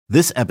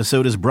This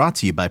episode is brought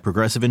to you by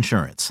Progressive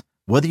Insurance.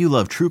 Whether you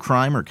love true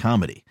crime or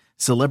comedy,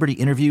 celebrity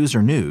interviews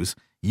or news,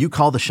 you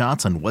call the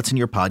shots on what's in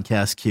your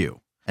podcast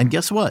queue. And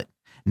guess what?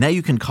 Now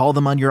you can call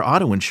them on your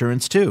auto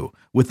insurance too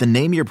with the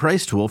Name Your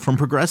Price tool from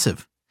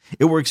Progressive.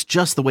 It works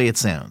just the way it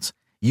sounds.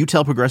 You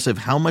tell Progressive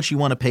how much you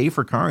want to pay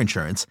for car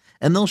insurance,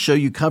 and they'll show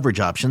you coverage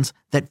options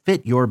that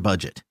fit your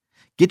budget.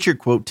 Get your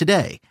quote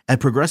today at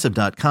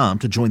Progressive.com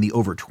to join the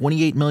over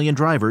 28 million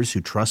drivers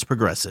who trust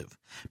Progressive.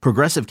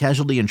 Progressive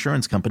Casualty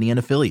Insurance Company and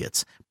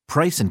Affiliates.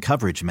 Price and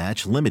coverage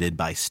match limited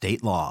by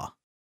state law.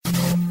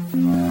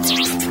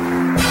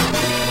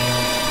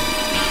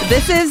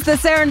 This is the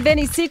Sarah and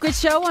Vinny Secret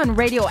Show on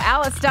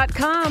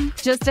RadioAlice.com.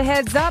 Just a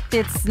heads up,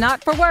 it's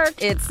not for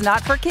work, it's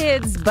not for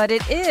kids, but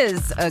it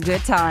is a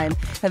good time.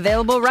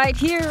 Available right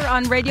here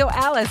on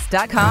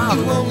RadioAlice.com.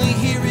 You only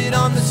hear it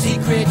on the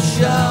Secret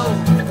Show.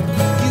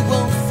 You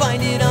won't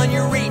find it on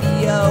your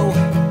radio.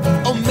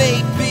 Or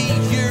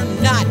maybe you're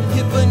not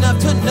hip enough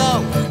to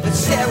know that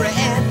Sarah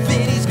and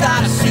Vinny's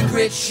got a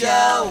secret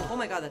show. Oh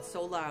my God, that's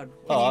so loud. Can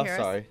Oh, you I'm hear us?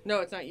 sorry. No,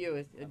 it's not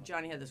you.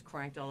 Johnny had this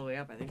cranked all the way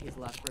up. I think he's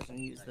the last person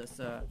to use this.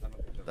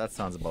 That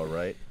sounds about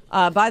right.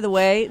 By the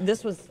way,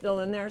 this was still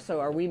in there, so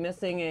are we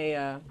missing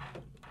a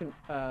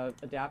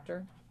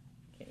adapter?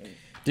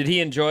 Did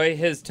he enjoy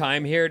his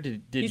time here?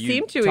 Did He you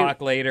seemed to.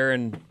 talk later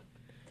and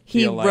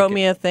He feel like wrote it?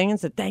 me a thing and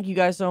said, "Thank you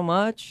guys so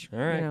much." All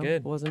right,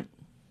 good. Wasn't.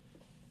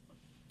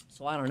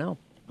 So I don't know.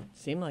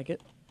 Seemed like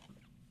it.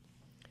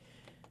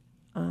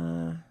 Hold on.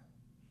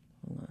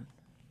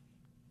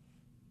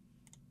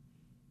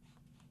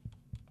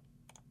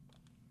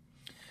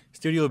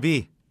 Studio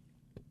B.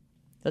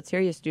 Let's hear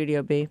you,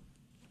 Studio B.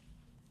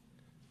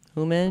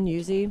 Human,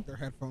 Yuzi. Their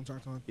headphones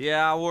aren't on.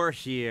 Yeah, we're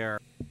here.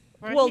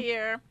 Well,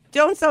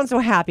 don't sound so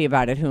happy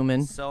about it,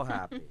 Human. So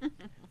happy.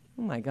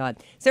 Oh, my God.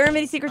 Sarah and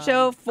Vinny Secret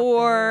Show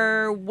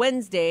for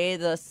Wednesday,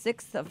 the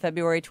 6th of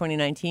February,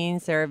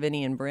 2019. Sarah,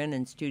 Vinny, and Bryn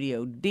in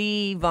Studio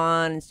D,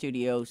 Vaughn in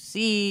Studio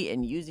C,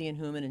 and Yuzi and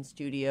Human in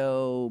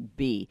Studio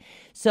B.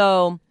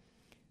 So,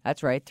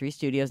 that's right, 3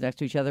 studios next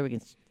to each other. We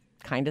can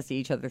kind of see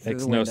each other through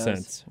Makes the no windows.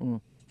 sense.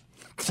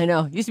 I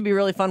know. It used to be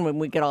really fun when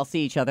we could all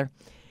see each other.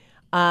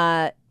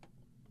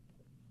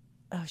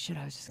 Oh, shit,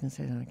 I was just going to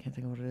say that. I can't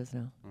think of what it is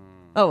now.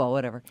 Oh, well,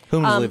 whatever.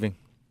 Who's leaving?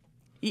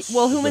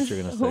 Well, what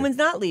you're gonna say. Human's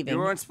not leaving. You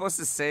weren't supposed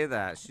to say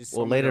that. She's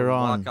Well, later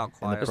on in the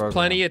quietly. program.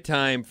 Plenty of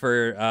time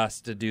for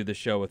us to do the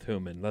show with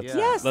Human. Let's, Yeah.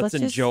 Yes, let's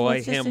enjoy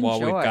let's just him while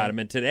we've enjoy. got him.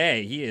 And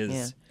today he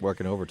is,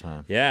 Working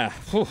overtime. yeah.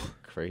 Whew.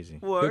 Crazy.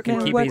 Who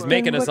can keep? He's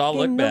making us all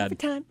look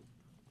bad.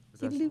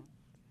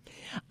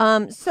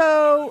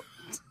 So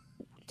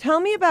tell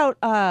me about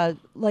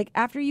like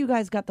after you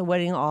guys got the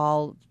wedding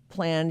all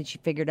planned and she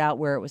figured out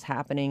where it was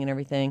happening and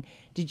everything.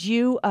 Did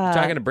you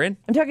Talking to Bryn?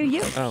 I'm talking to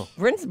you. Oh.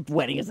 Bryn's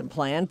wedding isn't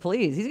planned.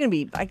 Please, he's gonna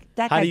be that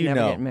How guy's do you never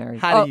know? getting married.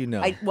 How do you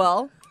know?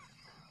 Well,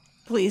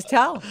 please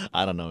tell.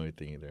 I don't know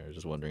anything either. I was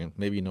just wondering.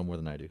 Maybe you know more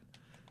than I do.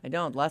 I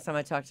don't. Last time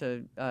I talked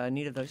to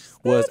Anita, though, she said,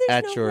 Was there's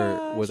at no your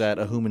rush. was at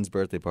a Human's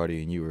birthday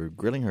party and you were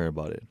grilling her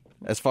about it.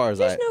 As far as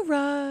There's no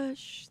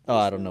rush. Oh,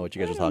 I don't know what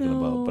you guys I are don't talking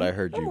about, but I know.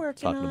 heard I'm you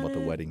working talking on about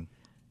the it. wedding.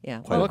 Yeah.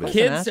 Quite a Well, bit.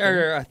 listen, kids asking.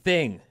 are a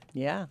thing.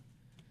 Yeah,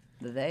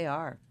 they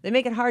are. They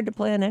make it hard to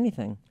plan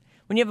anything.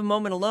 When you have a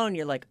moment alone,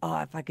 you're like,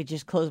 oh, if I could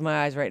just close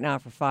my eyes right now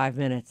for 5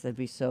 minutes, that'd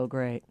be so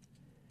great.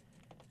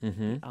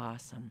 Mm-hmm.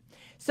 Awesome.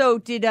 So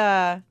did,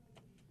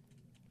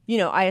 you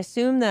know, I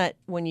assume that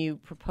when you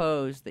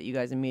proposed that you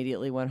guys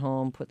immediately went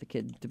home, put the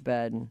kid to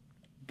bed, and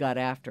got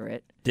after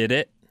it. Did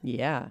it?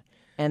 Yeah.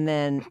 And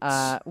then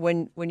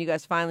when you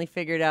guys finally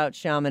figured out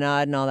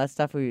Chaminade and all that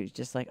stuff, we were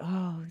just like,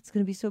 oh, it's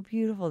going to be so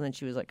beautiful. And then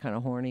she was like kind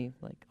of horny,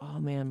 like, oh,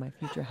 man, my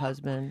future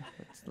husband.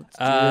 Let's do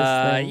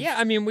this thing. Yeah,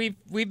 I mean,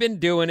 we've been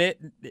doing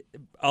it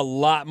a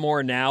lot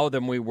more now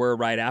than we were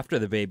right after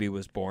the baby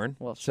was born.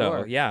 Well, So,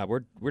 sure. yeah,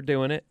 we're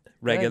doing it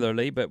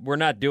regularly, but we're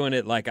not doing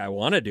it like I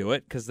want to do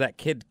it because that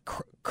kid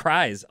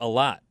cries a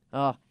lot.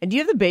 Oh, and do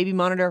you have the baby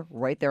monitor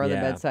right there on the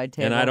bedside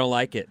table? And I don't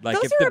like it. Like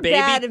Those if are the a baby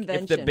bad if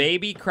invention. the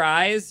baby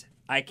cries,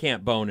 I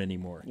can't bone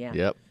anymore. Yeah.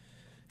 Yep.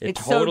 It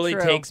It's so totally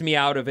true. takes me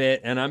out of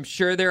it, and I'm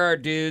sure there are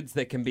dudes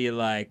that can be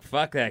like,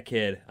 "Fuck that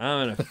kid!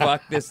 I'm gonna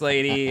fuck this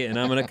lady, and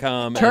I'm gonna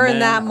come." Turn and then,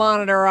 that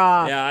monitor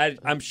off. Yeah,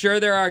 I'm sure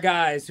there are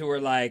guys who are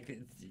like,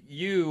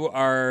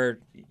 "You're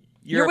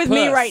You're a with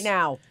me puss. right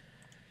now.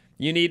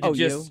 You need to Oh,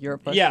 just you're a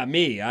puss? yeah,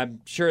 me.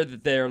 I'm sure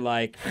that they're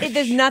like,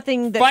 There's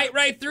nothing that fight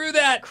right through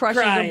that,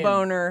 crushes crying. a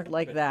boner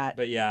like that.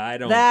 But yeah, I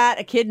don't. That,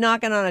 a kid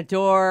knocking on a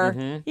door,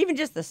 Mhm. even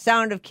just the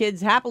sound of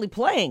kids happily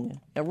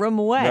playing a room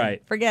away.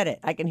 Right. Forget it.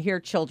 I can hear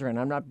children.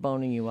 I'm not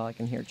boning you while I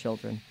can hear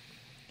children.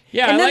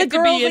 Yeah, And I then like the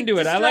to girl's, be like, into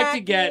it. I like to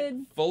get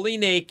distracted. fully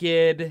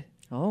naked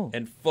Oh.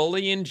 and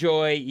fully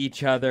enjoy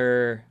each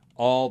other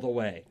all the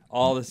way,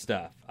 all the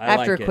stuff. I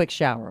After like a it. quick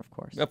shower, of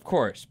course. Of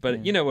course,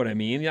 but you know what I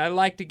mean. I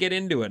like to get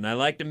into it, and I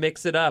like to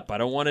mix it up. I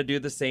don't want to do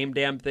the same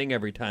damn thing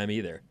every time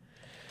either.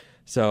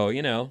 So,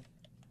 you know,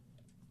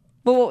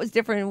 But what was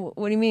different?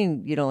 What do you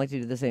mean you don't like to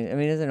do the same? I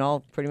mean, isn't it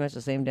all pretty much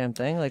the same damn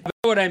thing? Like, You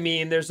know what I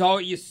mean? There's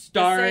all you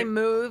start same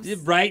moves.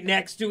 right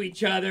next to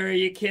each other.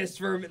 You kiss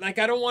for like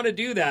I don't want to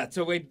do that,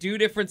 so we do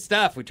different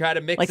stuff. We try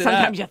to mix it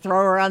sometimes you up. throw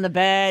her on the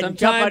bed, and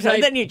jump Sometimes on,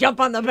 then you jump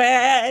on the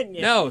bed. And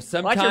you No, watch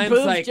sometimes her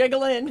boobs like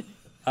jiggling.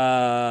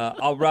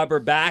 I'll rub her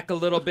back a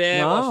little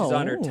bit while she's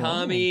on her Oh.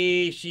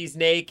 tummy. She's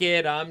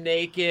naked. I'm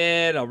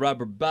naked. I'll rub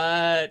her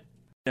butt.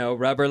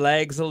 Rub her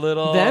legs a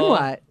little. Then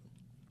what?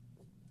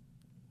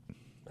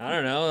 I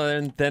don't know.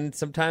 And then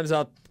sometimes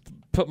I'll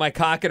put my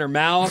cock in her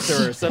mouth,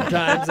 or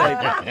sometimes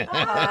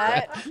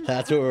I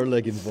That's what we're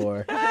looking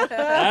for.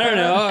 don't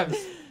know.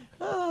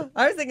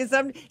 I was thinking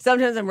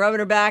sometimes I'm rubbing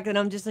her back, and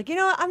I'm just like,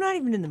 I'm not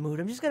even in the mood.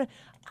 I'm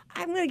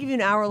gonna give you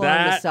an hour-long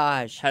That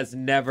massage. has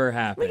never I'm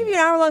gonna happened. give you an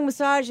hour-long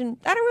massage, and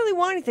I don't really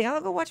want anything.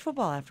 I'll go watch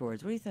football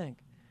afterwards. What do you think?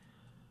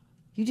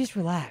 You just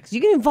relax.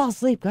 You can even fall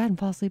asleep. Go ahead and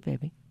fall asleep,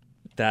 baby.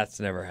 That's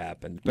never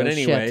happened. But No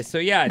anyway, shit. so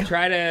yeah,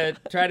 try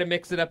to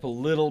mix it up a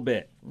little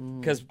bit,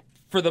 because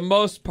for the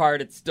most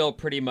part, it's still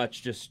pretty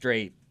much just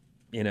straight,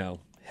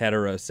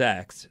 hetero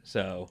sex.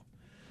 So.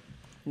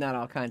 Not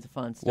all kinds of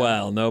fun stuff.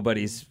 Well,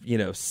 nobody's,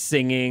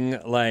 singing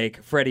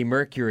like Freddie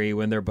Mercury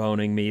when they're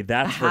boning me.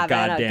 That's for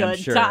goddamn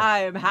sure.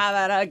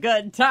 Having a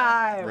good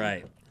time.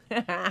 Right.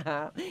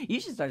 You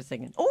should start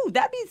singing. Oh,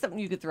 that'd be something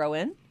you could throw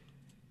in.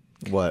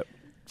 What?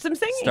 Some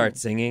singing. Start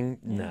singing?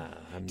 Nah,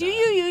 I'm Do not.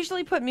 you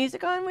usually put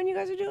music on when you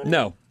guys are doing it?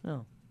 No.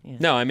 Oh, yeah.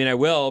 No, I mean, I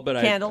will,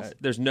 but Candles?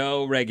 there's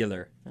no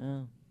regular.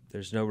 Oh.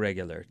 There's no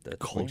regular.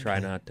 We try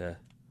not to.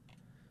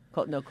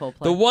 No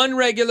Coldplay. The one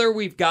regular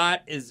we've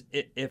got is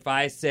if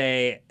I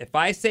say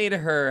to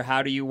her,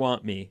 "How do you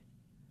want me?"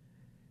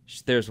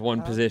 There's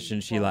one position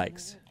she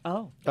likes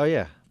Oh. Oh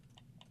yeah,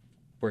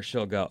 where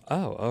she'll go,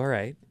 "Oh, all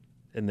right,"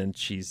 and then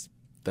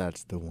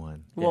that's the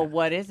one. Well,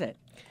 what is it?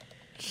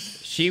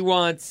 she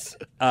wants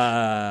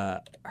her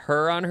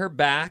on her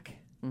back,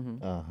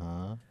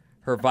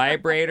 her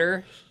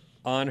vibrator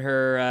on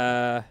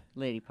her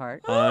Lady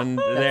part. on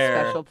That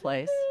there, special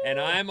place. and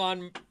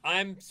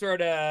I'm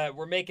sort of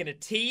we're making a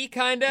T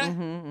kind of,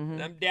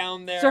 and I'm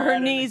down there. So her at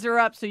an- knees are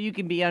up so you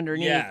can be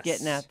underneath Yes.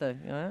 getting at the...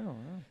 Oh.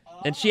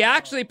 And she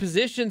actually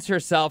positions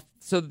herself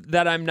so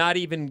that I'm not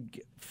even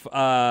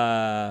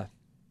all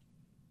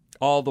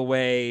the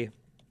way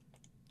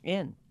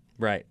In.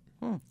 right.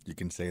 You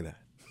can say that.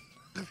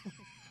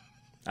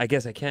 I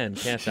guess I can,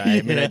 can't I?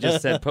 I mean, I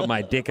just said put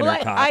my dick in her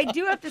cock. I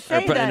do have to or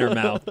say put it in her that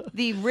mouth.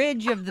 the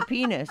ridge of the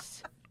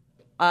penis,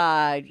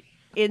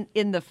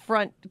 in the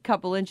front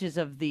couple inches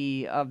of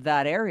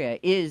that area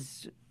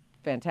is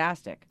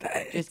fantastic.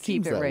 Just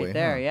keep seems it that right way,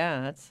 there. huh?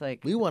 Yeah, that's like.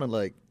 We want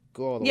to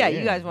go all the Yeah, way you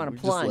in. guys wanna We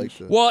just like plunge.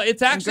 to- Well,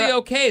 it's actually girl-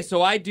 okay.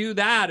 So I do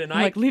that, and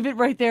I'm like, leave it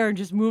right there and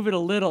just move it a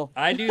little.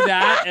 I do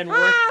that and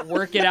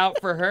work it out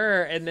for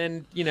her, and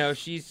then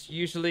she's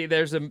usually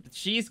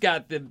she's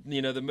got the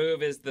the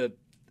move is the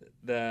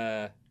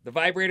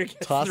vibrator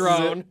gets Tosses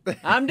thrown,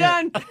 I'm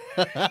done.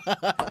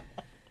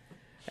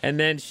 and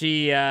then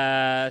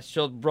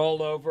she'll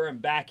roll over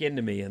and back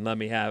into me and let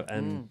me have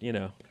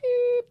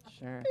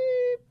Sure.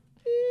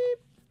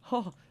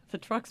 Oh, the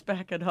truck's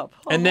backing up.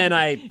 And then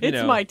I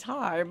it's my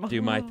time.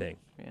 do my thing,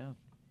 Yeah.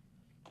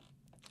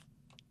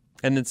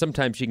 and then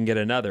sometimes she can get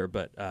another,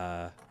 but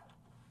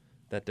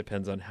that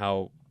depends on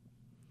how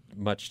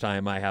much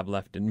time I have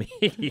left in me.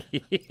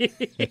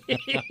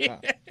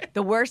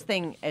 The worst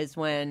thing is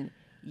when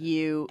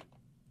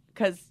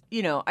because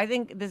I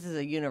think this is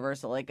a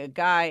universal. Like a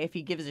guy, if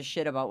he gives a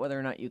shit about whether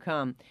or not you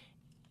come,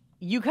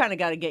 you kind of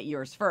got to get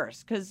yours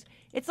first. Because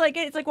it's like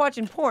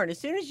watching porn. As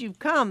soon as you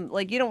come,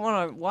 like you don't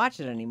want to watch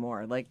it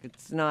anymore. Like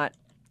it's not.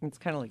 It's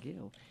kind of like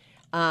you.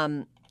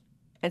 And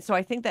so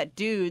I think that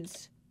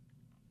dudes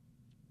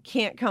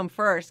can't come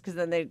first because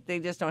then they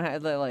just don't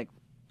have. They're like,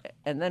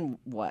 and then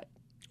what?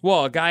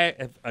 Well, a guy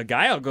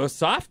will go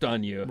soft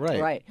on you.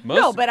 Right. Right. Most-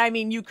 No, but I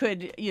mean, you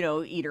could,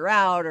 eat her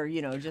out or,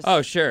 just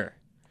Oh, sure. jam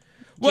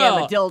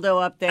Well, a dildo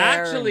up there.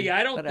 actually, and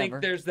I don't whatever.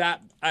 think there's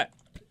that.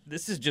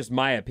 This is just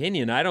my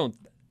opinion.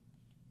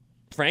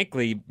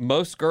 Frankly,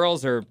 most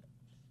girls are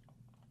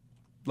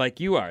like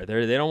you are.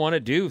 They don't want to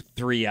do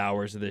 3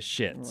 hours of this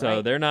shit. So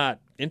Right. they're not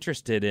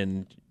interested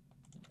in.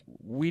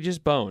 We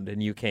just boned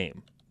and you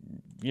came.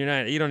 You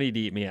don't need to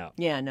eat me out.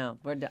 Yeah, no,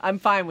 I'm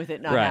fine with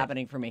it not Right.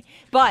 happening for me.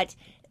 But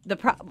the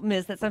problem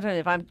is that sometimes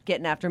if I'm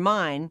getting after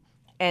mine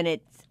and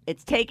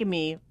it's taken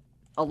me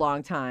a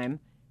long time,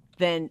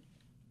 then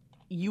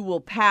you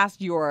will pass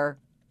your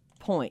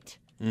point.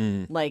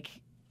 Like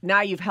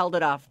now you've held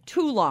it off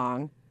too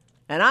long,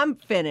 and I'm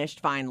finished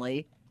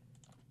finally,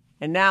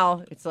 and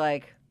now it's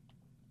like,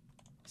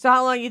 so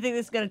how long do you think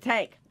this is going to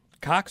take?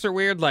 Cocks are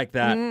weird like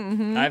that.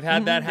 I've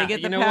had that They happen. get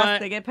You know what?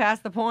 They get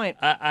past the point.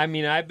 I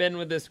mean, I've been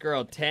with this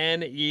girl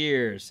 10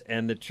 years,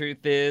 and the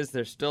truth is,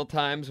 there's still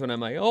times when I'm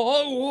like,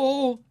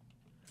 oh.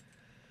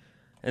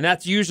 And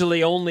that's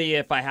usually only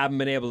if I haven't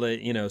been able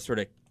to, sort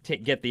of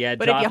get the edge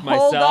But if off you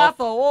myself. hold off,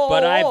 oh,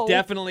 but oh, I've oh.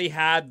 definitely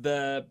had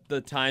the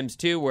times,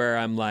 too, where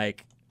I'm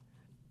like,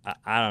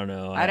 I don't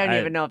know. I don't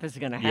even know if this is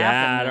going to happen.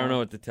 Yeah, I though. don't know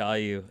what to tell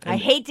you. I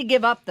hate to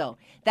give up, though.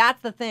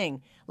 That's the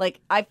thing. Like,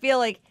 I feel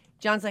like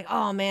John's like,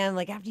 oh, man,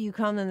 like, after you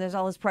come, then there's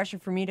all this pressure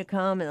for me to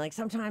come. And, like,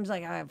 sometimes,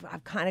 like,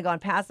 I've kind of gone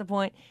past the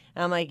point.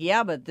 And I'm like,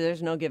 yeah, but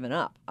there's no giving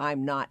up.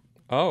 I'm not.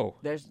 Oh.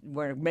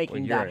 We're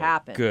making You're that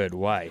happen. a good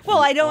wife. Well,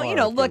 I don't, are you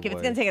know, a look, good if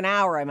it's going wife. to take an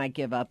hour, I might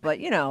give up. But,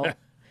 you know,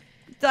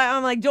 so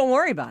I'm like, don't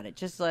worry about it.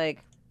 Just,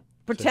 like,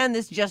 pretend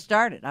this just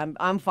started.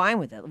 I'm fine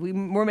with it.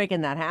 We're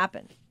making that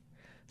happen.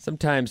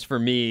 Sometimes for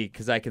me,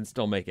 because I can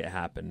still make it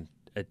happen,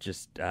 it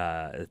just,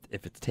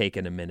 if it's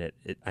taken a minute,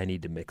 I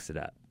need to mix it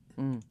up.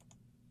 Mm.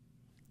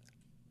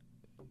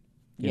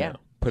 You Yeah, know,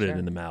 put it sure.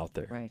 in the mouth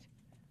or Right.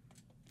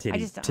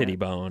 titty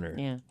bone or.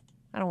 Yeah.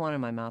 I don't want it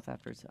in my mouth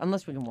afterwards,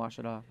 unless we can wash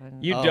it off.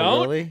 You Oh,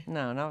 don't? Really?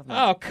 No, not with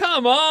my Oh,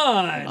 come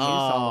on. juice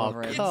all Oh,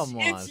 over it. come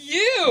on. It's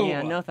you.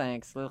 Yeah, no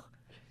thanks. Ugh.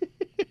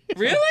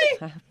 Really?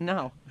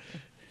 No.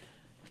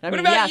 I What mean,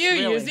 about yes, you,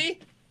 really. Yuzi?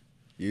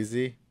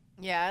 Yuzi?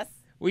 Yes.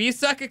 Will you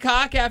suck a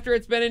cock after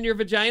it's been in your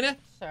vagina?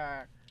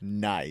 Sure.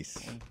 Nice.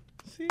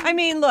 I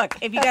mean, look,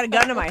 if you got a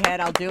gun to my head,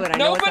 I'll do it. I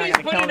know Nobody's it's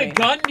not gonna putting kill a me.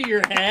 gun to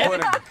your head. Put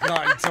a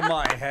gun to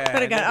my head.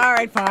 Put a gun. All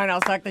right, fine.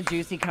 I'll suck the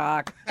juicy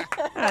cock.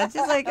 It's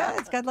just like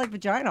it's got like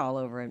vagina all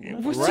over it.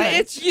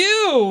 It's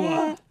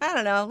you. I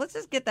don't know. Let's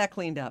just get that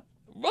cleaned up.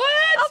 What?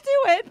 I'll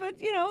do it, but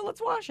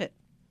let's wash it.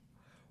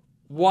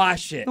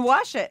 Wash it.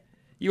 Wash it.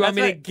 You want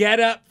That's me to right. get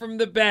up from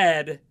the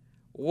bed,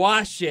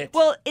 wash it.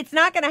 Well, it's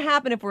not going to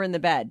happen if we're in the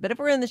bed, but if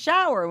we're in the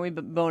shower and we've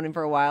been boning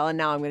for a while, and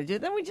now I'm going to do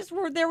it,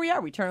 then there we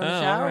are. We turn on the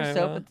Oh, shower,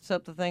 all right,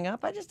 soap the thing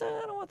up. I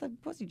don't want the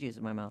pussy juice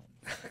in my mouth.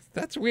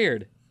 That's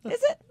weird.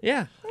 Is it?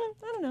 Yeah, I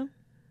don't know.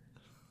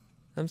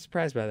 I'm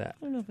surprised by that.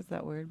 I don't know if it's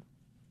that weird.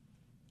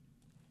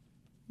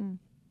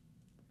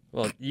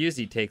 Well,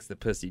 Yuzi takes the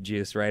pussy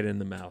juice right in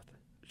the mouth.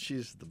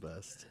 She's the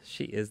best.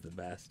 She is the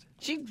best.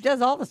 She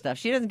does all the stuff.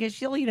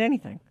 She'll eat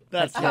anything.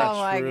 That's Oh not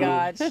my true.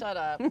 God! Shut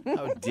up.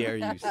 How dare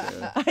you,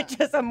 Sarah?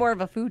 I'm more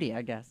of a foodie,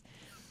 I guess.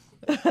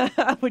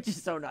 Which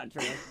is so not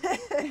true.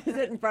 Is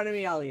it in front of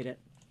me? I'll eat it.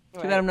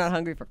 Too bad I'm not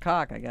hungry for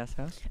cock, I guess,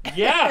 huh?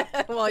 Yeah.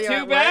 Well, you're Too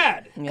at work.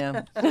 bad.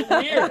 Yeah.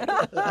 Weird.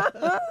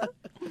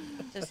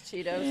 Just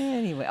Cheetos.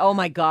 Anyway, oh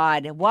my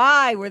God.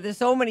 Why were there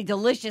so many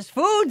delicious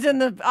foods in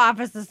the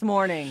office this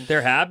morning?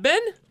 There have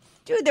been?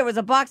 Dude, there was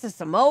a box of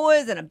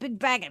Samoas and a big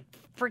bag of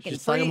freaking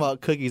She's talking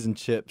about cookies and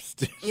chips.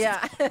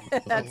 Yeah,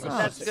 that's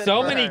good.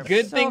 So for many her.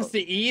 good So things to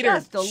eat are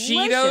just delicious.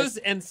 Cheetos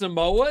and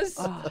Samoas.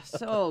 Oh,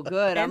 so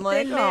good. I'm And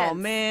like, Thin oh,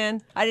 Mints.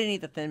 man. I didn't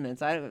eat the Thin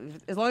Mints.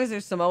 As long as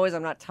there's Samoas,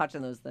 I'm not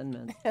touching those Thin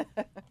Mints. As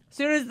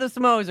soon as the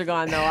Samoas are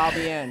gone, though, I'll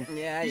be in.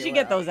 Yeah, You you should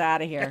get will. those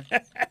out of here.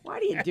 Why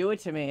do you do it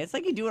to me? It's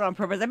like you do it on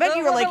purpose. I bet Oh,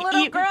 you were the like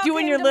little girl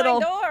doing came your to my little.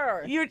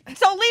 door. So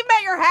leave them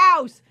at your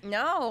house.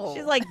 No.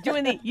 She's like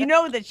doing the. You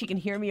know that she can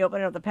hear me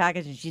opening up the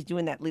package, and she's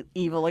doing that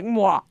evil like,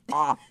 mwah,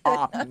 ah,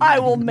 ah. I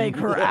will make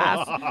her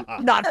ass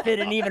not fit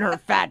in even her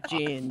fat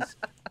jeans.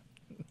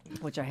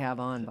 Which I have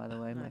on, by the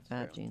way, my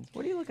fat jeans.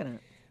 What are you looking at?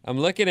 I'm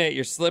looking at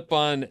your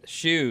slip-on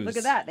shoes. Look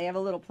at that. They have a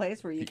little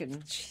place where you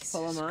can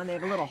pull them on. They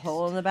have a little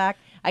hole in the back.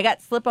 I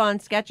got slip-on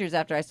Skechers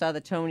after I saw the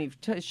Tony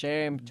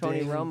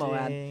Romo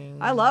ad.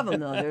 I love them,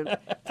 though.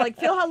 It's like,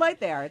 feel how light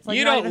they are. It's like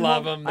You not don't even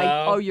love home- them,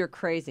 though. Oh, you're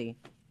crazy.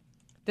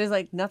 There's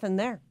like nothing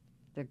there.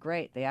 They're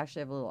great. They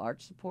actually have a little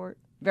arch support.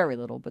 Very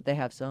little, but they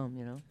have some,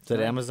 Is it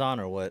Amazon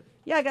or what?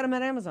 Yeah, I got them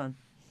at Amazon.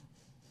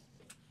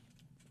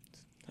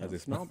 How do they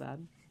Smell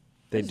bad.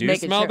 They Just do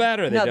making smell sure. bad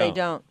or they no, don't? they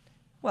don't.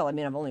 Well, I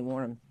mean, I've only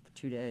worn them for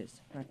 2 days.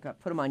 I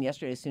put them on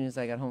yesterday as soon as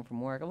I got home from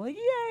work. I'm like,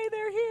 yay,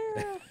 they're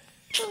here.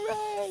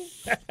 Hooray.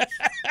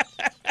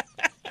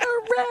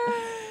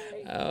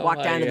 Hooray. Oh Walk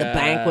my down to the God.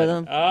 bank with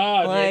them.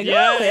 Oh, Like,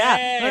 yeah. oh, yeah.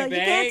 Hey, Well, you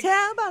can't bank.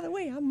 tell by the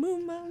way I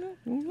move my...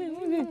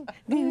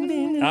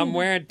 I'm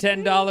wearing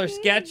 $10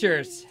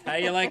 Skechers. How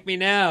you like me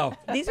now?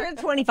 These are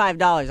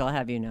 $25, I'll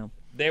have you know.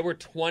 They were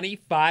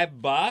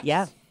 $25?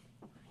 Yeah.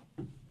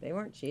 They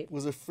weren't cheap.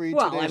 Was it free?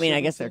 Well, two-day I mean, I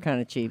shipping guess they're too?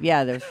 kind of cheap.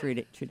 Yeah, they're free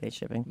 2-day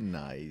shipping.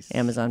 Nice.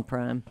 Amazon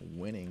Prime.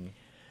 Winning.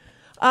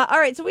 All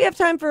right, so we have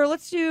time for,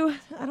 let's do,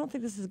 I don't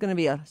think this is going to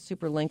be a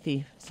super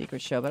lengthy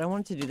secret show, but I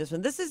wanted to do this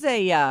one. This is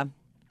a, I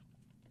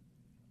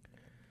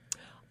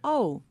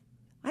don't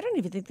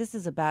even think this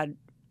is a bad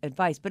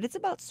advice, but it's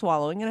about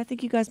swallowing, and I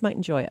think you guys might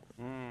enjoy it.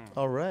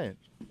 All right.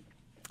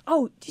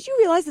 Oh, did you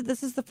realize that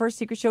this is the first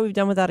secret show we've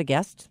done without a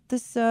guest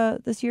this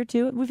year,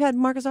 too? We've had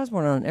Marcus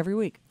Osborne on every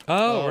week.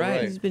 Oh, Oh, right.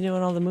 right. He's been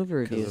doing all the movie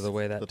Because reviews. of the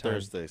way that The time.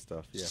 Thursday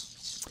stuff. Yeah.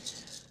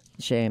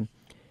 Shame.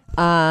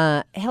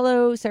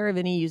 Hello, Sarah,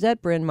 Vinny,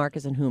 Yuzette, Bryn,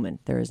 Marcus, and Human.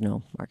 There is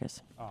no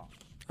Marcus.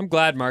 I'm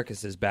glad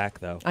Marcus is back,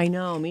 though. I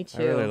know, me too.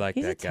 really like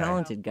He's that a guy.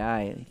 talented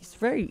guy.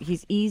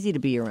 He's easy to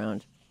be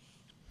around.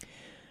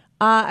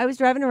 I was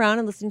driving around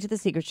and listening to The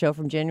Secret Show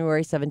from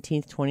January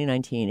 17th,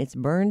 2019. It's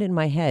burned in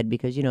my head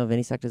because,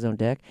 Vinny sucked his own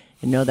dick.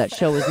 And no, that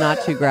show was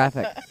not too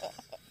graphic.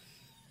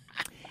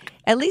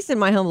 At least in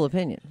my humble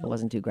opinion, it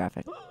wasn't too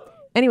graphic.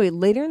 Anyway,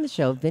 later in the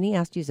show, Vinny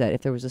asked Yuzette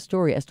if there was a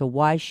story as to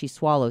why she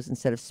swallows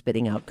instead of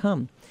spitting out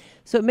cum.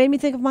 So it made me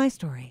think of my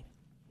story.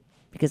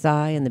 because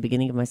I, in the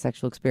beginning of my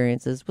sexual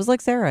experiences, was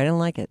like Sarah. I didn't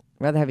like it.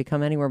 I'd rather have you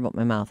come anywhere but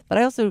my mouth. But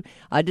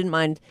I didn't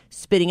mind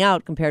spitting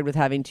out compared with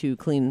having to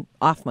clean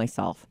off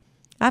myself.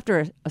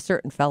 After a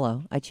certain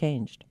fellow, I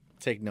changed.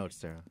 Take notes,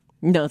 Sarah.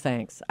 No,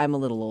 thanks. I'm a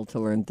little old to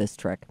learn this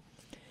trick.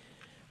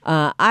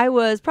 I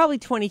was probably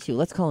 22.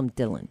 Let's call him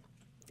Dylan.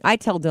 I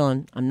tell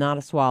Dylan I'm not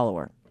a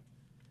swallower.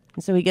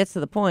 And so he gets to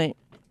the point,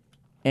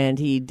 and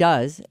he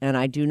does, and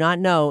I do not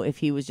know if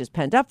he was just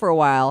pent up for a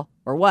while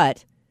or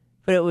what,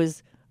 but it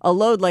was a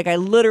load like I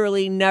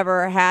literally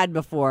never had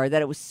before,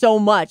 that it was so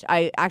much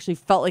I actually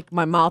felt like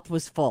my mouth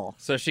was full.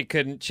 So she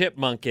couldn't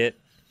chipmunk it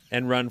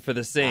and run for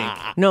the sink.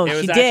 No, it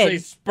was she actually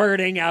did.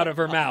 spurting out of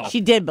her mouth.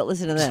 She did, but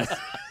listen to this.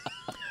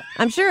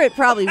 I'm sure it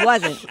probably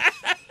wasn't.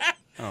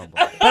 Oh,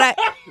 boy. But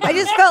I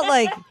just felt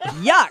like,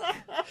 yuck.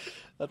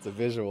 That's a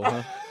visual,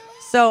 huh?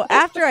 So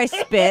after I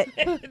spit,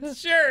 It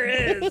sure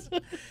is.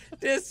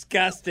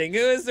 Disgusting.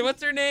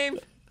 What's her name?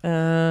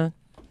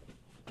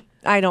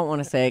 I don't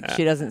want to say it.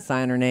 She doesn't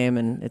sign her name,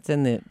 and it's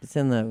in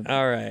the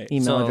All right.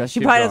 email So, address. She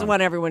keep probably going. doesn't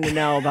want everyone to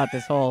know about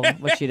this whole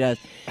what she does.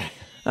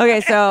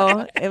 Okay,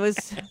 so it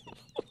was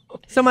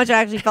so much I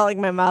actually felt like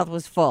my mouth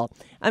was full.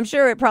 I'm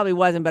sure it probably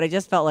wasn't, but I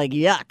just felt like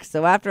yuck.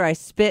 So after I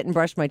spit and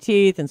brushed my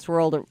teeth and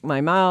swirled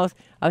my mouth,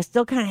 I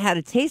still kind of had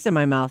a taste in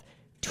my mouth.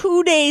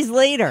 2 days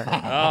later, Oh,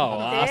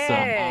 awesome.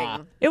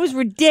 Dang. it was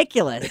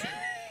ridiculous.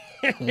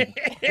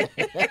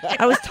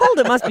 I was told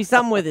it must be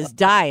something with his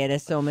diet,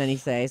 as so many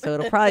say, so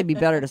it'll probably be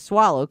better to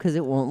swallow because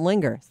it won't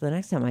linger. So the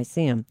next time I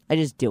see him, I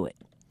just do it.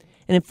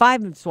 And in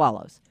 5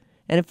 swallows.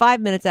 And in 5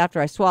 minutes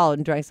after I swallowed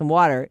and drank some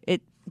water,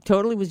 it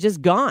totally was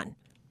just gone.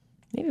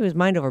 Maybe it was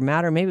mind over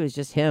matter. Maybe it was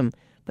just him.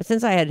 But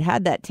since I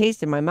had that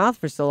taste in my mouth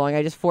for so long,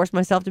 I just forced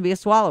myself to be a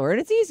swallower. And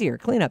it's easier.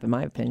 Clean up, in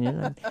my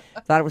opinion. I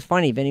thought it was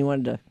funny if anyone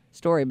wanted a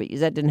story, but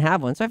Yvette didn't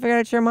have one. So I figured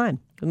I'd share mine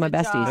with my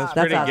besties. job. That's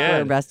That's pretty how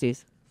we're good.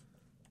 besties.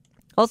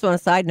 Also, on a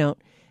side note,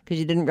 because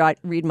you didn't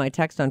read my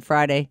text on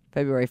Friday,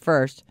 February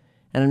 1st,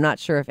 and I'm not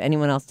sure if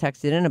anyone else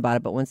texted in about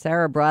it, but when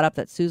Sarah brought up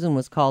that Susan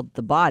was called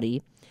The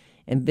Body,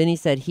 and Vinny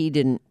said he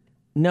didn't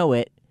know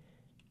it,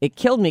 it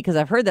killed me because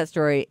I've heard that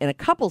story in a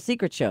couple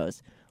secret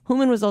shows.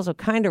 Hooman was also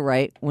kind of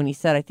right when he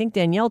said, I think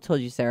Danielle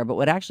told you, Sarah, but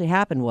what actually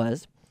happened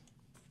was,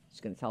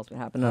 she's going to tell us what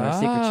happened on our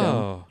secret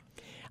show.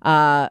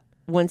 Oh.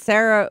 When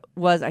Sarah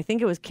was, I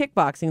think it was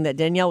kickboxing, that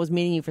Danielle was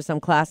meeting you for some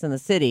class in the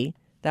city.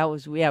 That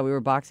was, we were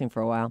boxing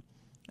for a while.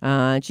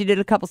 And she did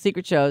a couple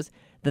secret shows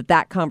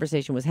that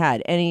conversation was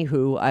had.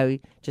 Anywho, I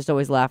just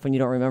always laugh when you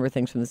don't remember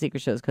things from the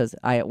secret shows because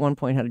I at one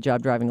point had a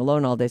job driving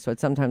alone all day, so I'd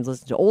sometimes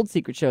listen to old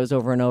secret shows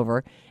over and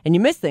over, and you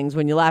miss things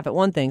when you laugh at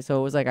one thing, so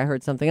it was like I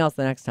heard something else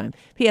the next time.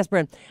 P.S.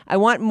 Bryn, I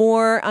want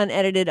more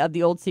unedited of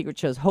the old secret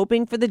shows,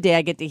 hoping for the day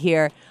I get to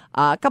hear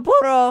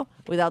Capurro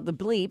without the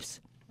bleeps.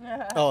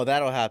 Oh,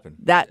 that'll happen.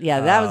 That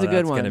was a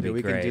good that's one. gonna be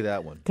We can great. do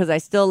that one. Because I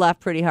still laugh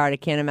pretty hard. I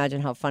can't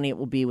imagine how funny it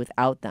will be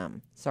without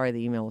them. Sorry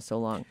the email was so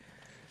long.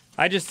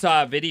 I just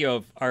saw a video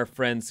of our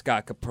friend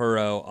Scott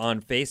Capurro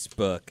on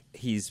Facebook.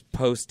 He's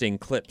posting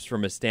clips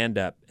from his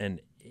stand-up, and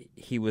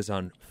he was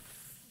on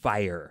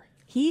fire.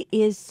 He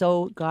is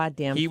so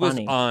goddamn He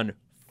funny. was on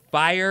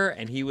fire,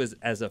 and he was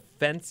as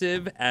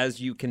offensive as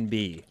you can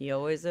be. He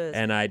always is.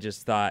 And I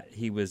just thought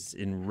he was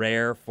in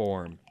rare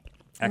form.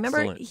 Remember,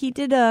 Excellent. he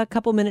did a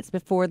couple minutes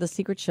before the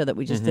secret show that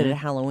we just Mm-hmm. did at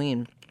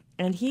Halloween.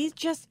 And he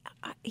just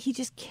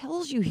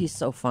kills you. He's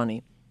so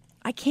funny.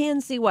 I can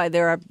see why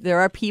there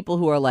are people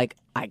who are like,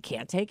 I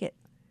can't take it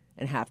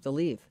and have to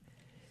leave.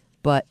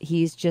 But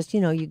he's just,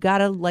 you got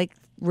to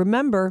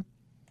remember,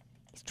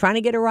 he's trying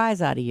to get a rise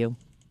out of you.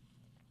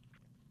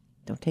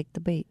 Don't take the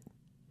bait.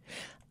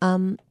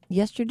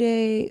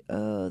 Yesterday,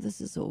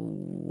 this is a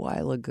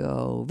while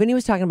ago, Vinny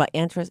was talking about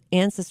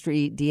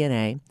ancestry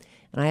DNA,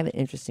 and I have an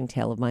interesting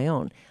tale of my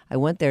own. I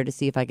went there to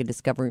see if I could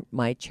discover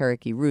my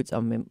Cherokee roots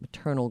on my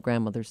maternal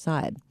grandmother's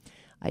side.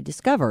 I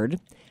discovered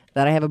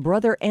that I have a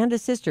brother and a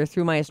sister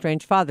through my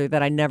estranged father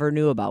that I never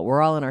knew about.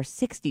 We're all in our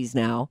 60s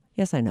now.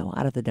 Yes, I know,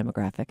 out of the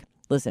demographic.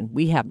 Listen,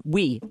 we have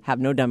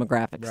no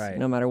demographics, Right.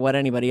 no matter what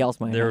anybody else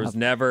might There have. was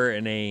never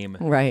an aim.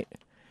 Right.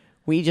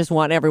 We just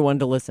want everyone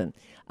to listen.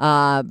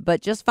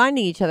 But just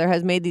finding each other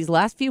has made these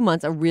last few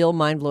months a real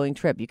mind-blowing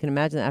trip. You can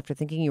imagine that after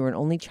thinking you were an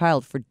only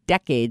child for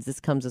decades,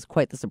 this comes as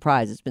quite the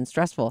surprise. It's been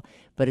stressful,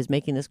 but is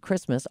making this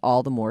Christmas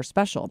all the more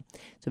special.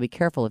 So be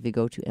careful if you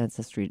go to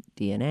Ancestry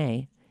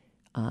DNA.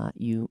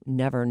 You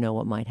never know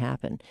what might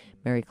happen.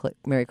 Merry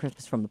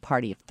Christmas from the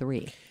party of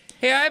 3.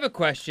 Hey, I have a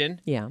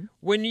question. Yeah.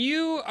 When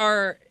you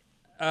are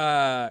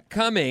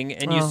coming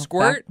and you Oh,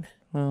 squirt,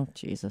 Oh,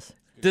 Jesus.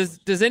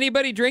 does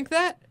anybody drink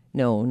that?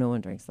 No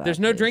one drinks that.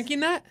 There's no please. drinking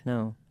that?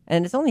 No.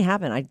 And it's only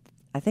happened,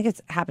 I think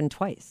it's happened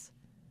twice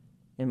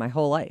in my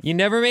whole life. You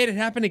never made it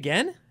happen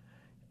again?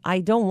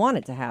 I don't want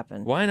it to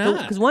happen. Why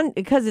not?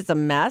 Because it's a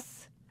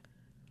mess.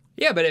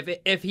 Yeah, but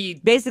if he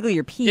Basically,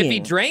 you're peeing. if he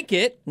drank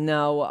it,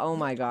 No. Oh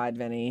my God,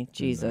 Vinny.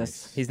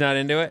 Jesus. he's not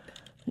into it.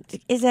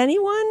 Is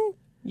anyone?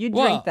 You drink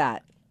Well-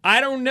 that?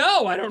 I don't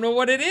know. I don't know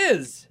what it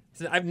is.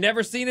 I've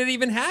never seen it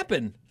even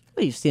happen.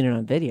 Well, you've seen it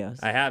on videos.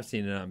 I have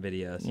seen it on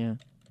videos. Yeah.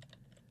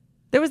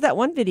 There was that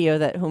one video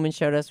that Hooman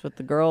showed us with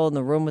the girl in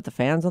the room with the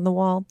fans on the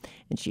wall,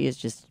 and she is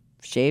just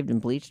shaved and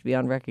bleached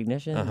beyond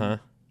recognition. Uh-huh.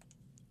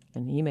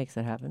 And he makes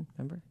it happen,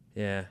 remember?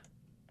 Yeah.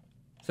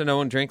 So no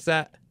one drinks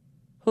that?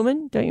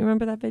 Hooman, don't you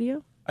remember that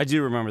video? I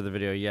do remember the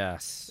video,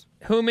 yes.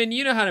 Human,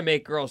 you know how to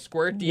make girls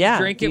squirt. Do you Yeah,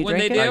 drink do it you when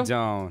drink they it? do? I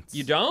don't.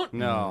 You don't?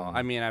 No.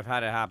 I mean, I've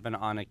had it happen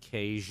on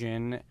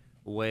occasion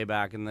way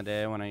back in the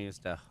day when I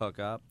used to hook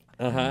up.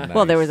 Uh-huh.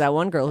 Well, there was that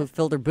one girl who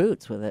filled her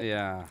boots with it.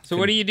 Yeah. So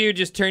what do you do?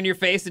 Just turn your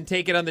face and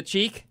take it on the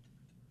cheek?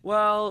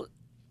 Well,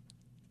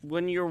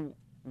 when you're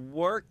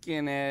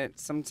working it,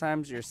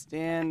 sometimes you're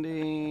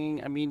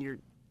standing. I mean, you're...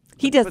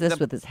 He does But this the-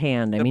 with his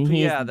hand. I the- mean,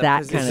 he's yeah, the that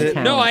position- kind Is of it-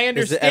 talent. No, I Is it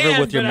understand,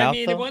 ever with your but mouth, I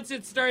mean, though? once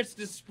it starts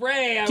to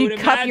spray, I Do would you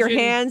cup your imagine-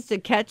 hands to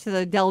catch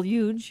the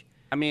deluge?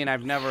 I mean,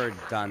 I've never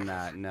done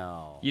that,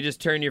 no. You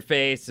just turn your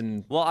face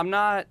and... Well, I'm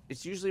not...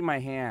 It's usually my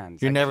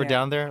hands. You're I never can't-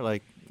 down there,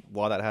 like,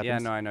 while that happens? Yeah,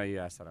 no, I know you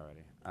asked that already.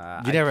 You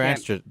I never can't-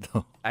 answered,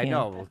 though, I Yeah.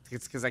 know.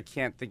 It's because I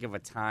can't think of a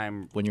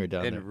time when you were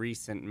down in there.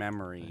 recent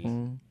memory.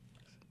 Mm.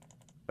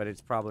 But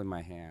it's probably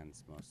my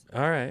hands mostly.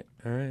 All right,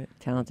 all right.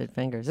 Talented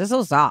fingers. They're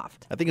so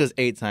soft. I think it was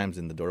 8 times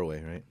in the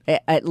doorway,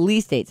 right? At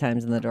least 8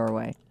 times in the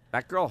doorway.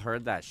 That girl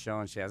heard that show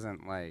and she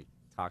hasn't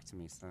talked to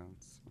me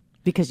since.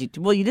 Because you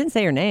didn't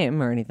say her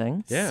name or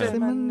anything. Yeah. Say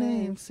my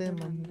name, say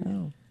my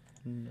name.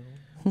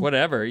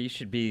 Whatever. You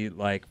should be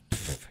like,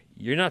 "Pff,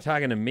 you're not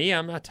talking to me.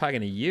 I'm not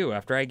talking to you.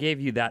 After I gave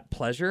you that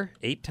pleasure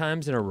 8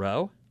 times in a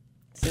row.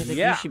 Seems like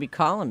Yeah. you should be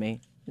calling me.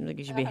 Seems like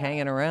you should be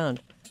hanging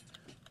around.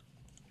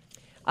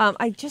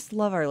 I just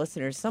love our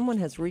listeners. Someone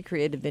has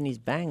recreated Vinny's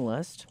bang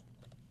list.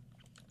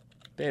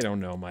 They don't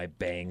know my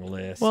bang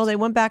list. Well, they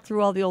went back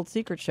through all the old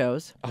secret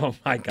shows. Oh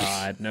my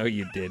God. No,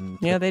 you didn't.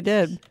 Yeah, they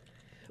did.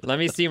 Let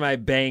me see my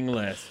bang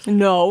list.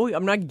 No,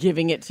 I'm not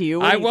giving it to you.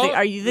 What I do you think? won't-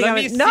 Are you think let I'm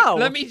me see- no?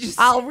 let me just-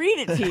 I'll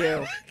read it to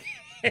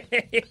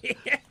you.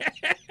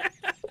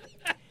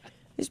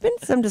 There's been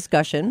some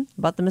discussion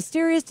about the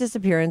mysterious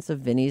disappearance of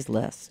Vinny's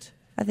list.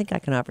 I think I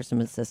can offer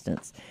some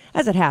assistance.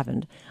 As it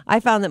happened, I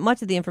found that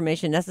much of the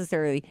information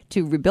necessary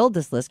to rebuild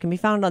this list can be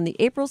found on the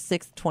April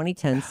 6th,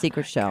 2010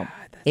 Secret Show.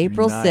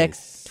 April nice.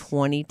 6th,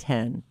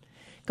 2010.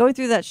 Going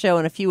through that show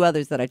and a few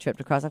others that I tripped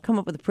across, I've come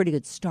up with a pretty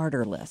good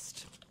starter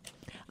list.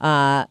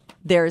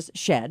 There's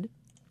Shed,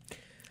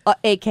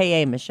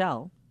 a.k.a.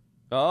 Michelle.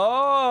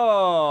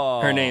 Oh!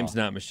 Her name's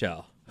not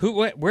Michelle.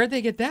 Where'd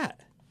they get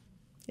that?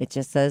 It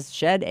just says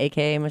Shed,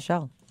 a.k.a.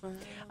 Michelle.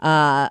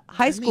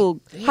 High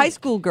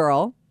school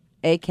girl,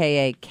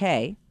 a.k.a.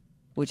 Kay,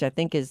 which I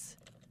think is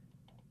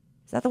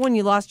that the one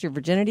you lost your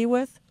virginity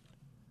with?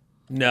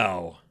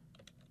 No.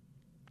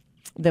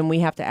 Then we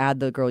have to add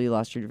the girl you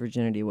lost your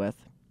virginity with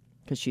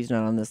because she's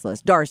not on this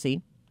list.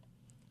 Darcy,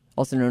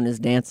 also known as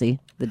Nancy,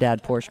 the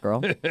dad Porsche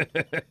girl.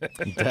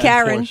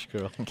 Karen, Porsche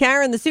girl.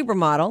 Karen, the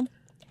supermodel.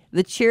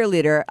 The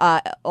cheerleader,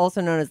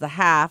 also known as the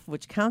half,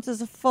 which counts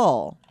as a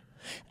full.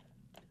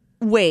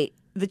 Wait,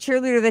 the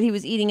cheerleader that he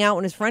was eating out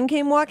when his friend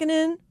came walking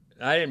in?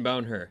 I didn't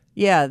bone her.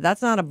 Yeah,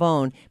 that's not a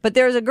bone. But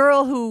there's a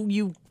girl who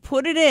you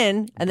put it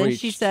in, and then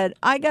she Breached. said,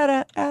 I got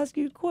to ask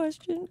you a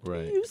question.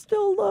 Right. Do you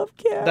still love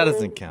Karen? That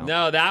doesn't count.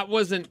 No, that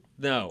wasn't.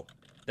 No.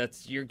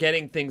 You're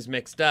getting things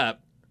mixed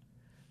up.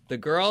 The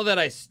girl that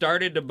I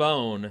started to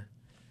bone,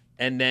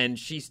 and then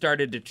she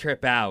started to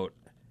trip out,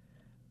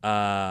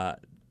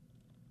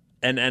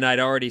 and I'd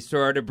already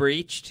sort of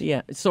breached.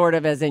 Yeah, sort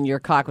of as in your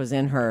cock was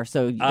in her,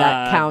 so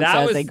that counts that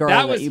as was, a girl that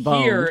that, was you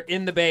boned. here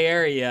in the Bay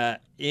Area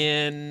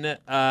in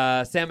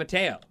San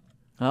Mateo.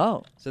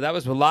 Oh. So that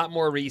was a lot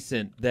more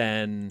recent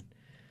than.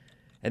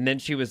 And then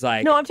she was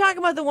like, No, I'm talking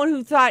about the one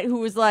who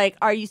was like,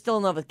 are you still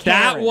in love with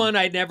that Karen? one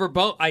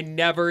I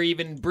never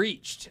even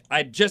breached.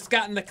 I'd just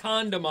gotten the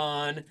condom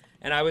on,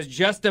 and I was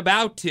just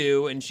about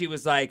to, and she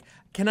was like,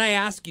 can I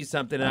ask you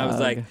something? And I was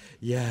like,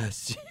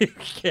 yes, you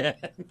can.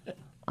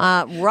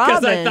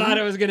 Because I thought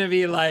it was going to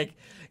be like,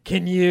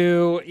 can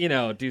you,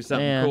 do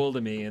something Yeah. cool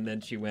to me? And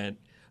then she went,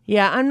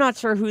 Yeah, I'm not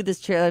sure who this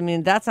chair. I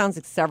mean, that sounds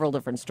like several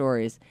different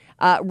stories.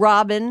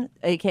 Robin,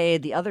 aka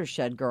the other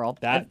Shed girl.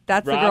 That's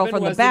the girl Robin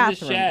from the was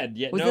bathroom. In the shed.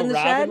 Yeah, was no, in the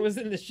Robin shed? was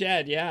in the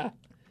shed, yeah.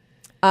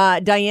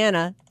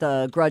 Diana,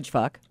 the grudge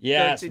fuck.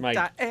 Yes,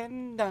 my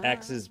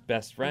ex's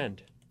best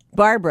friend.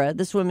 Barbara,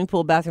 the swimming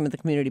pool bathroom at the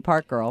community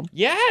park girl.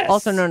 Yes!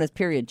 Also known as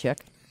period chick.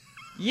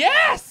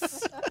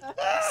 Yes!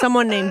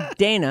 Someone named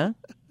Dana.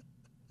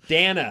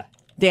 Dana.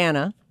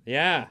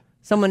 Yeah.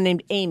 Someone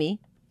named Amy.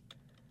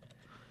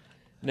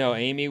 No,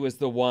 Amy was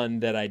the one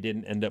that I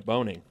didn't end up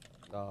boning.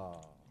 Oh.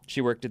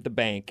 She worked at the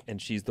bank,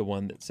 and she's the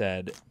one that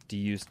said, do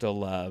you still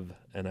love?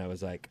 And I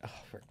was like, oh,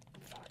 for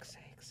fuck's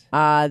sakes.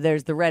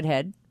 There's the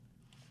redhead.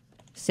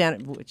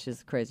 Santa, which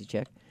is a crazy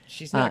chick.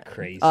 She's not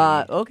crazy.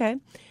 Okay.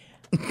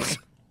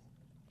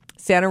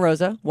 Santa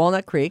Rosa,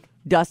 Walnut Creek,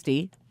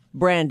 Dusty,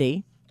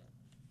 Brandy.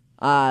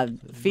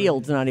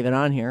 Field's not even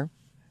on here.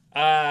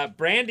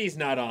 Brandy's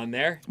not on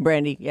there.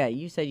 Brandy, yeah,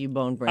 you said you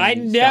boned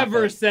Brandy. I Stop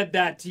never it. said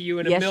that to you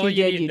in a Yes, million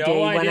you did. years. You No, did.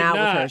 You I went did out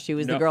not. with her. She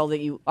was the No. girl that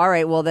you. All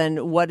right. Well,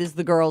 then, what is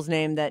the girl's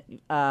name that?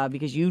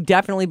 Because you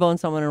definitely boned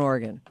someone in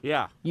Oregon.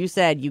 Yeah. You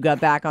said you got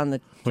back on the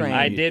train.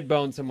 I did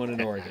bone someone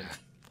in Oregon.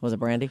 Was it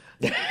Brandy?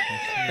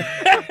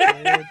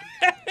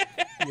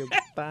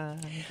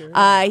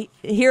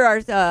 Here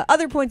are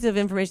other points of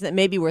information that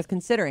may be worth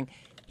considering.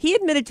 He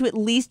admitted to at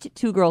least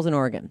 2 girls in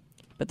Oregon,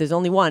 but there's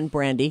only one,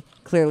 Brandy,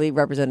 clearly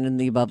represented in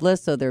the above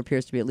list, so there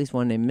appears to be at least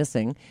one name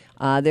missing.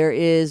 There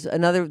is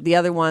the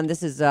other one,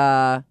 this is,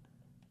 oh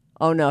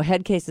no,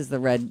 Headcase is the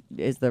redhead.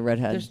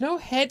 There's no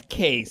head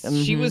case.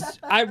 She was,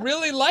 I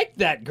really liked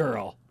that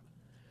girl.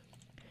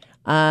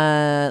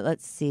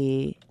 Let's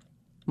see.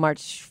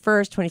 March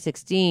 1st,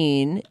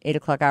 2016, 8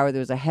 o'clock hour, there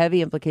was a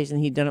heavy implication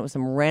that he'd done it with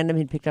some random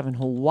he'd picked up in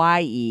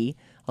Hawaii,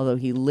 although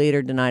he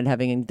later denied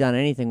having done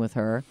anything with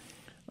her.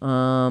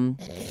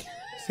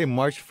 Say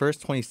March 1st,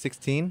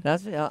 2016?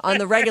 That's on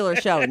the regular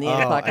show in the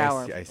 8 o'clock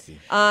hour. I see.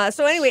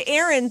 So anyway,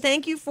 Aaron,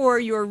 thank you for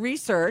your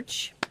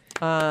research.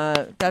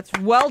 That's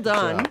well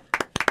done.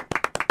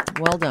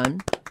 Well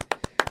done.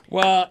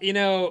 Well,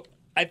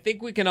 I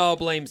think we can all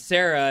blame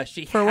Sarah.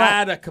 She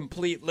had a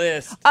complete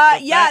list.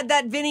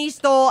 That Vinny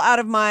stole out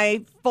of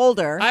my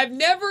folder. I've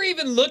never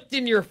even looked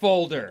in your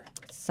folder.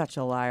 Such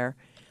a liar.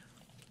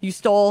 You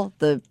stole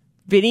the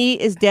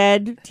Vinny is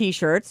Dead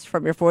t-shirts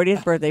from your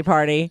 40th birthday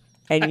party,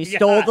 and you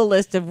stole the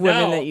list of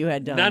women that you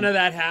had done. None of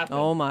that happened.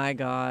 Oh, my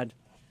God.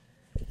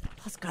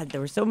 Plus, God, there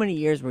were so many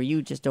years where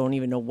you just don't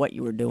even know what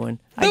you were doing.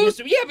 But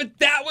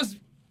that was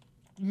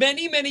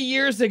many, many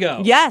years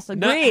ago. Yes,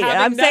 agreed.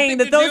 I'm saying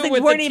that those things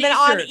weren't even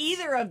on t-shirts.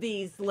 either of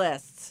these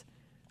lists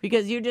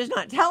because you're just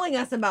not telling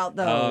us about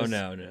those. Oh,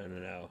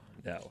 no.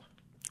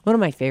 One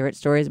of my favorite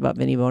stories about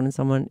Vinny boning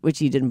someone, which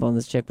he didn't bone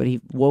this chick, but he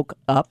woke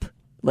up,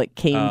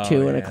 came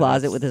to in a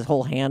closet with his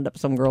whole hand up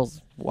some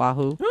girl's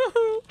wahoo.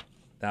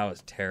 That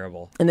was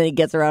terrible. And then he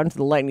gets around to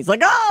the light and he's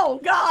like, oh,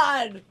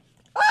 God!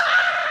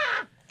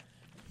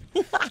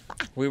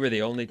 We were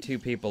the only 2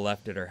 people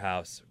left at her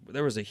house.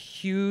 There was a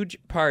huge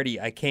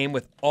party. I came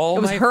with all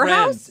It was my her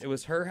friends. house? It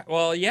was her.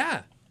 Well,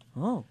 yeah.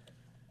 Oh.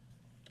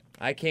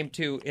 I came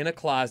to in a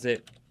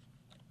closet,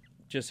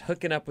 just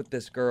hooking up with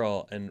this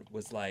girl, and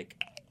was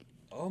like,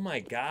 "Oh my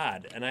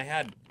God!" And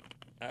I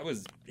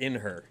was in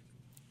her,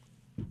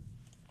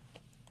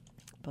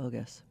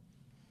 Bogus.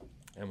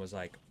 and was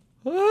like,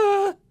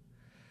 "Ah."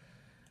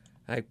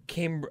 I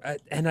came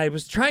and I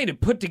was trying to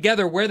put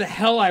together where the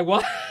hell I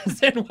was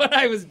and what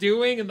I was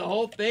doing and the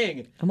whole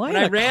thing. Am I and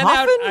in I a ran coffin?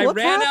 out. I What's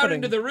ran out happening?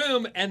 into the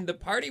room, and the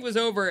party was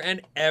over,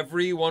 and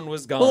everyone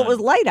was gone. Well, it was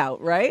light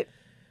out, right?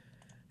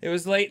 It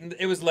was late.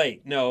 It was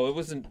late. No, it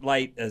wasn't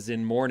light as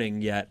in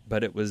morning yet,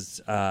 but it was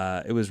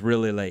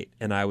really late.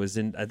 And I was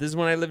in. This is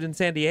when I lived in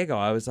San Diego.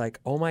 I was like,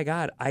 oh my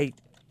God, I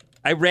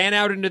ran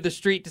out into the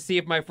street to see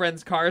if my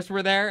friends' cars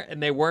were there,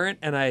 and they weren't.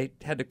 And I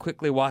had to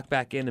quickly walk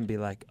back in and be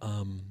like,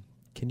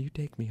 can you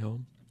take me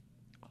home?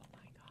 Oh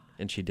my God.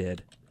 And she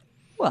did.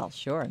 Well,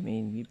 sure. I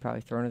mean, you'd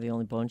probably thrown her the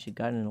only bone she'd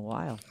gotten in a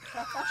while.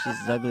 She's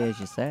as ugly as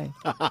you say.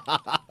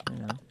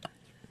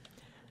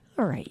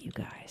 All right, you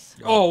guys.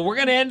 Oh, we're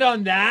gonna end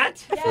on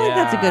that? I feel like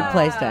that's a good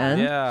place to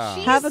end. Yeah.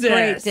 Have a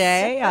great Jesus.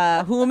 day.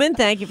 Hooman,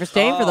 thank you for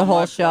staying for the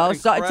whole show.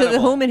 So, to the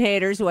incredible. Hooman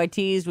haters who I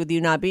teased with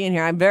you not being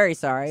here, I'm very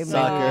sorry.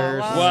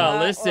 Suckers. Well,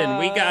 listen,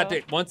 we got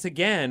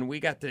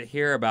to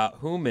hear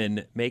about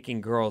Hooman making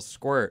girls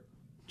squirt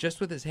just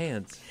with his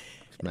hands.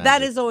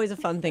 That is always a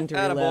fun thing to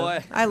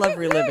relive. Attaboy. I love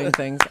reliving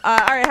things. All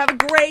right, have a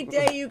great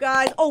day, you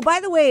guys. Oh, by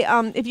the way,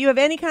 if you have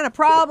any kind of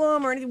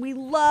problem or anything, we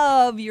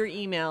love your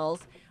emails.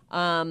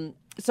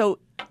 So,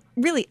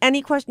 really,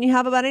 any question you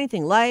have about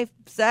anything, life,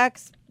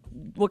 sex,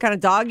 what kind of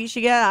dog you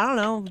should get, I don't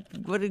know,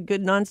 what a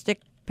good nonstick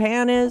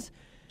pan is.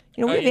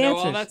 We have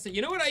answers.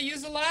 You know what I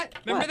use a lot?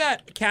 Remember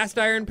that cast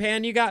iron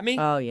pan you got me?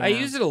 Oh, yeah. I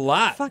use it a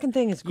lot. Fucking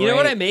thing is great. You know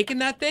what I make in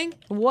that thing?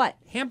 What?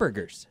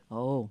 Hamburgers.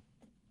 Oh.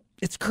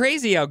 It's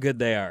crazy how good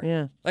they are.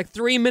 Yeah. Like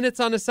 3 minutes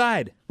on the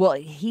side. Well,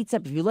 it heats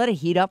up. If you let it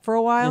heat up for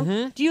a while,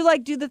 do you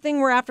do the thing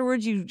where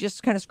afterwards you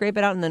just kind of scrape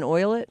it out and then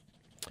oil it?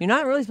 You're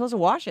not really supposed to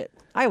wash it.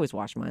 I always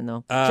wash mine,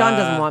 though. John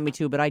doesn't want me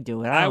to, but I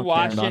do it. I don't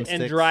wash care. it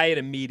and Nonstick. dry it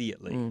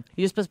immediately.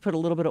 You're supposed to put a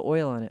little bit of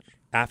oil on it.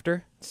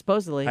 After?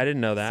 Supposedly. I didn't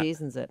know that.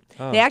 Seasons it.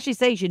 Oh. They actually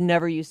say you should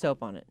never use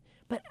soap on it.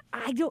 But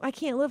I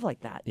can't live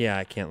like that. Yeah,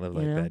 I can't live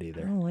like that I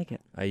either. don't like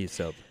it. I use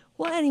soap.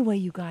 Well, anyway,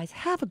 you guys,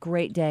 have a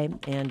great day.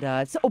 And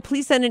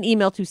please send an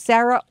email to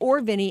Sarah or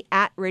Vinny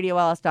at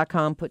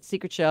radiols.com. Put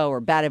Secret Show or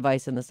Bad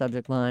Advice in the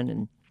subject line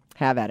and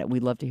have at it.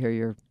 We'd love to hear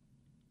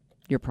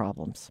your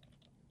problems.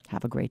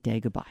 Have a great day.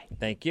 Goodbye.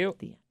 Thank you.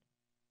 The end.